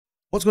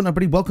What's going on,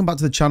 everybody? Welcome back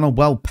to the channel.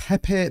 Well,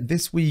 Pepe,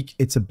 this week,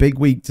 it's a big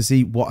week to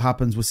see what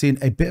happens. We're seeing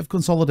a bit of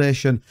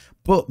consolidation,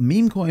 but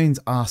meme coins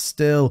are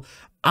still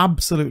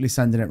absolutely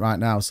sending it right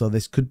now. So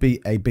this could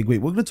be a big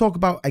week. We're going to talk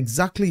about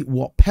exactly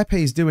what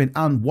Pepe is doing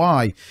and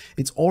why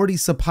it's already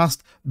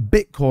surpassed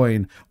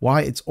Bitcoin,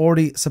 why it's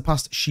already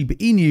surpassed Shiba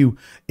Inu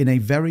in a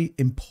very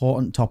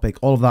important topic.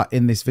 All of that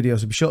in this video.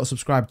 So be sure to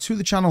subscribe to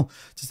the channel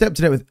to stay up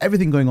to date with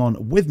everything going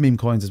on with meme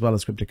coins as well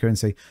as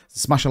cryptocurrency.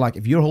 Smash a like.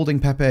 If you're holding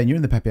Pepe and you're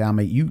in the Pepe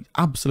army, you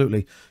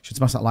absolutely should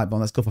smash that like button.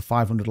 Let's go for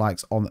 500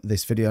 likes on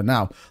this video.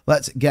 Now,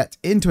 let's get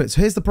into it.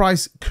 So here's the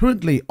price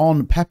currently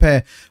on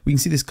Pepe. We can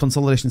see this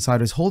consolidation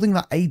sideways holding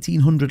that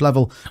 1800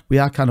 level. We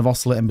are kind of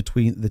oscillating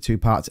between the two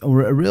parts. And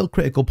we're at a real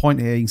critical point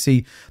here. You can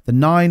see the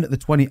 9, the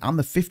 20, and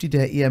the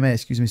 50-day EMA,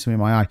 excuse me, something in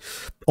my eye,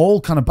 all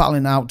kind of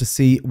battling out to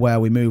see where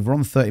we move. We're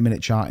on the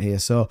 30-minute chart here.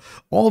 So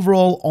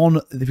overall,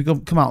 if we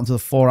come out into the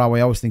 4-hour,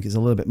 I always think it's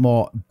a little bit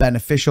more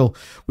beneficial.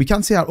 We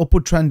can see our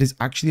upward trend is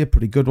actually a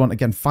pretty good one.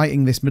 Again,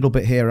 fighting this middle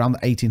bit here around the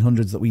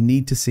 1800s that we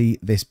need to see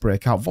this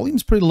breakout.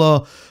 Volume's pretty low,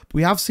 but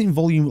we have seen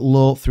volume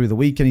low through the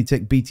week. And you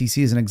take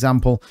BTC as an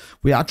example.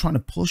 We are trying to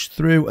push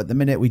through at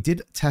the minute. We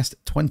did test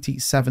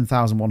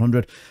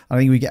 27,100. I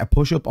think we get a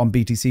push up on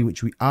BTC,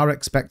 which we are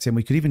expecting.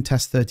 We could even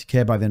test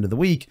 30K by the end of the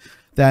week.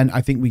 Then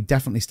I think we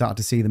definitely start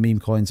to see the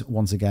meme coins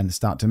once again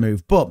start to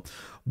move. But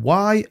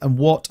why and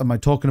what am I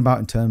talking about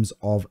in terms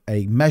of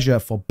a measure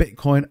for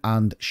Bitcoin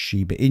and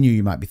Shiba Inu,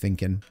 you might be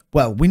thinking?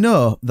 Well, we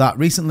know that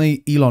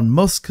recently Elon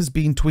Musk has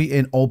been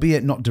tweeting,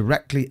 albeit not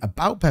directly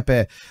about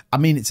Pepe. I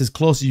mean, it's as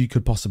close as you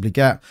could possibly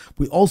get.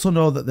 We also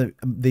know that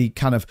the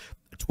kind of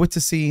Twitter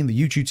scene,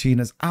 the YouTube scene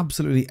has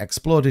absolutely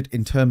exploded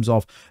in terms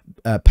of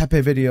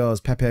Pepe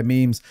videos, Pepe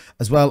memes,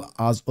 as well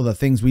as other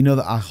things. We know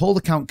that our hold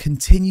account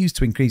continues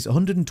to increase,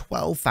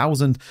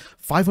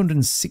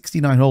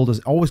 112,569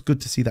 holders. Always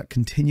good to see that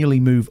continually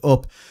move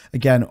up.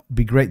 Again, it'd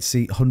be great to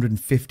see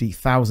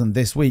 150,000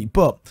 this week.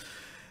 But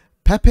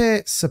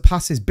Pepe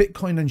surpasses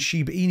Bitcoin and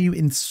Shiba Inu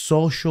in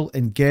social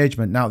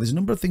engagement. Now, there's a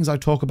number of things I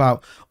talk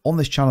about on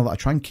this channel that I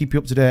try and keep you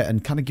up to date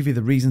and kind of give you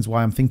the reasons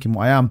why I'm thinking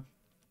what I am.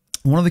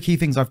 One of the key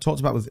things I've talked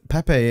about with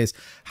Pepe is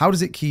how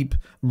does it keep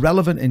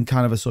relevant in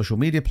kind of a social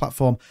media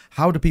platform?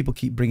 How do people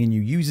keep bringing new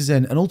users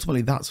in? And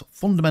ultimately, that's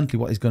fundamentally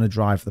what is going to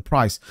drive the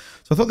price.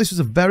 So I thought this was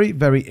a very,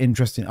 very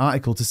interesting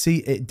article to see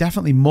it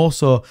definitely more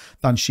so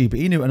than Shiba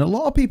Inu. And a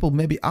lot of people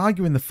may be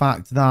arguing the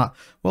fact that,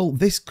 well,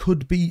 this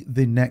could be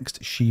the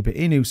next Shiba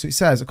Inu. So it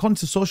says, according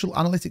to social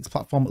analytics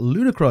platform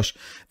Lunacrush,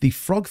 the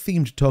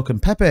frog-themed token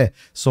Pepe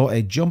saw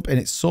a jump in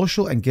its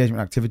social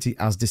engagement activity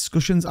as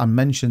discussions and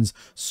mentions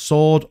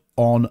soared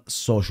on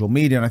social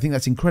media. And I think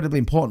that's incredibly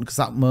important because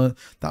that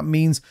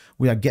means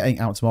we are getting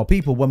out to more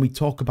people. When we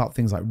talk about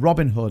things like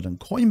Robinhood and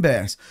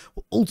Coinbase,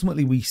 well,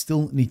 ultimately we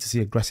still need to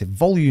see aggressive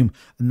volume,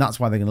 and that's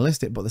why they're going to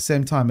list it, but at the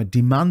same time a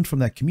demand from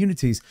their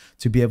communities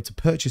to be able to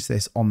purchase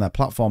this on their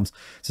platforms.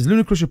 It says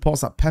Lunacrush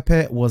reports that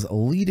Pepe was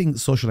leading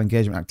social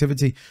engagement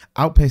activity,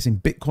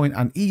 outpacing Bitcoin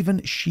and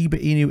even Shiba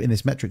Inu in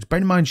this metric.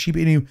 Bear in mind, Shiba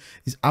Inu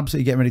is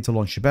absolutely getting ready to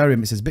launch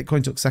Shibarium. It says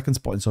Bitcoin took second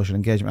spot in social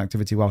engagement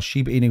activity while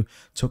Shiba Inu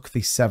took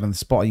the 7th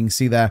spot. You can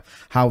see there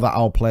how that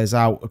all plays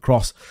out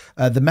across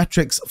the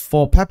metrics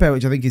for Pepe,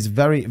 which I think is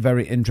very,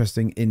 very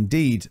interesting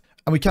indeed.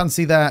 And we can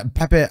see there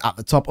Pepe at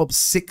the top up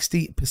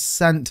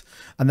 60%,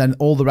 and then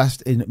all the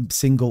rest in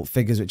single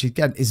figures, which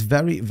again is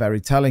very, very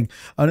telling.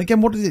 And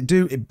again, what does it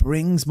do? It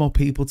brings more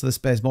people to the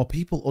space. More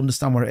people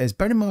understand where it is.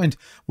 Bear in mind,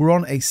 we're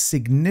on a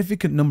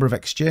significant number of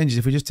exchanges.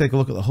 If we just take a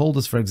look at the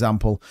holders, for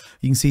example,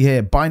 you can see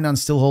here Binance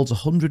still holds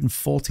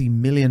 $140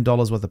 million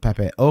worth of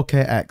Pepe,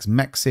 OKX,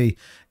 Mexi,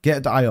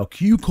 Get.io,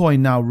 KuCoin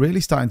now really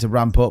starting to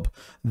ramp up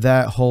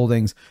their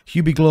holdings.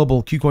 Hubi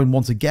Global, KuCoin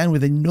once again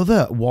with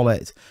another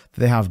wallet.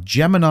 They have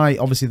Gemini,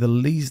 obviously the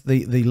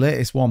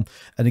latest one,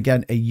 and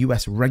again a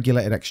US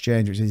regulated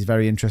exchange, which is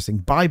very interesting.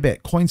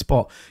 Bybit,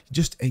 CoinSpot,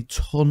 just a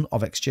ton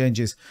of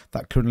exchanges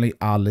that currently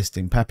are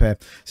listing Pepe.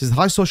 It says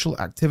high social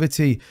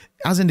activity,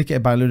 as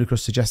indicated by Lunacrush,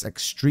 suggests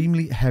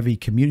extremely heavy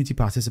community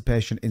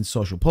participation in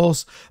social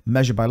posts,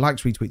 measured by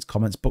likes, retweets,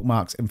 comments,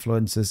 bookmarks,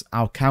 influencers,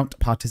 account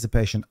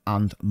participation,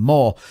 and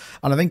more.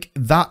 And I think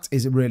that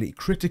is really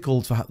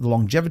critical to the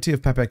longevity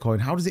of Pepe coin.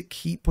 How does it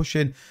keep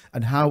pushing,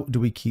 and how do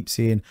we keep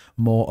seeing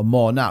more and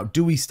more? Now,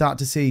 do we start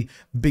to see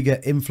bigger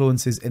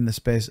influences in the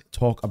space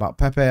talk about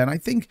Pepe? And I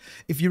think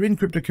if you're in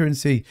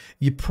cryptocurrency,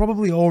 you're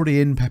probably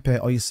already in Pepe,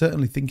 or you're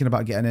certainly thinking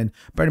about getting in.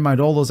 Bear in mind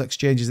all those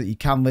exchanges that you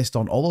can list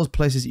on, all those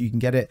places that you can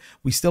get it.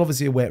 We still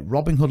obviously await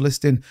Robinhood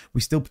listing.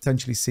 We still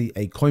potentially see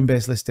a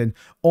Coinbase listing.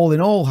 All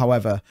in all,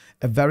 however,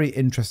 a very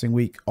interesting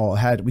week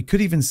ahead. We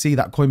could even see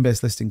that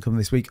Coinbase listing come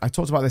this week. I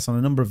talked about this on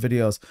a number of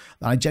videos,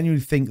 and I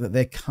genuinely think that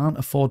they can't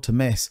afford to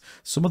miss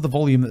some of the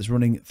volume that's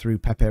running through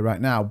Pepe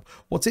right now.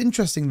 What's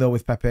interesting though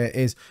with Pepe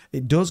is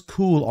it does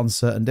cool on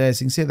certain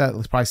days. You can see that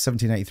the price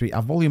 1783,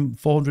 our volume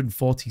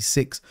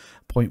 446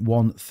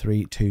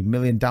 5.132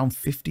 million, down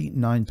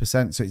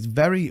 59%. So it's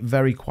very,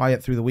 very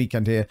quiet through the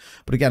weekend here.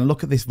 But again,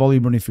 look at this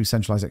volume running through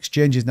centralized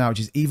exchanges now, which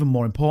is even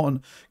more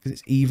important because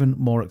it's even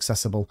more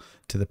accessible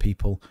to the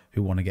people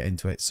who want to get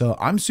into it. So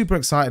I'm super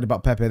excited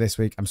about Pepe this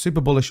week. I'm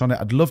super bullish on it.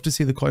 I'd love to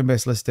see the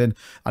Coinbase listing.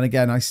 And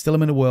again, I still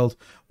am in a world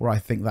where I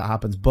think that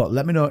happens. But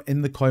let me know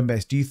in the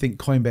Coinbase, do you think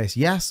Coinbase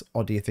yes,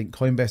 or do you think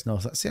Coinbase no?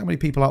 So let's see how many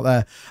people out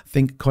there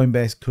think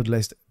Coinbase could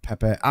list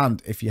Pepe.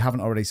 And if you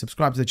haven't already,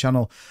 subscribe to the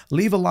channel,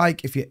 leave a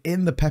like. If you're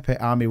in the Pepe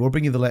army, we'll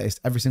bring you the latest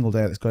every single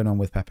day that's going on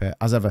with Pepe.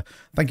 As ever,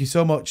 thank you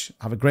so much.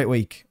 Have a great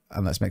week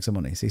and let's make some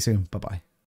money. See you soon. Bye-bye.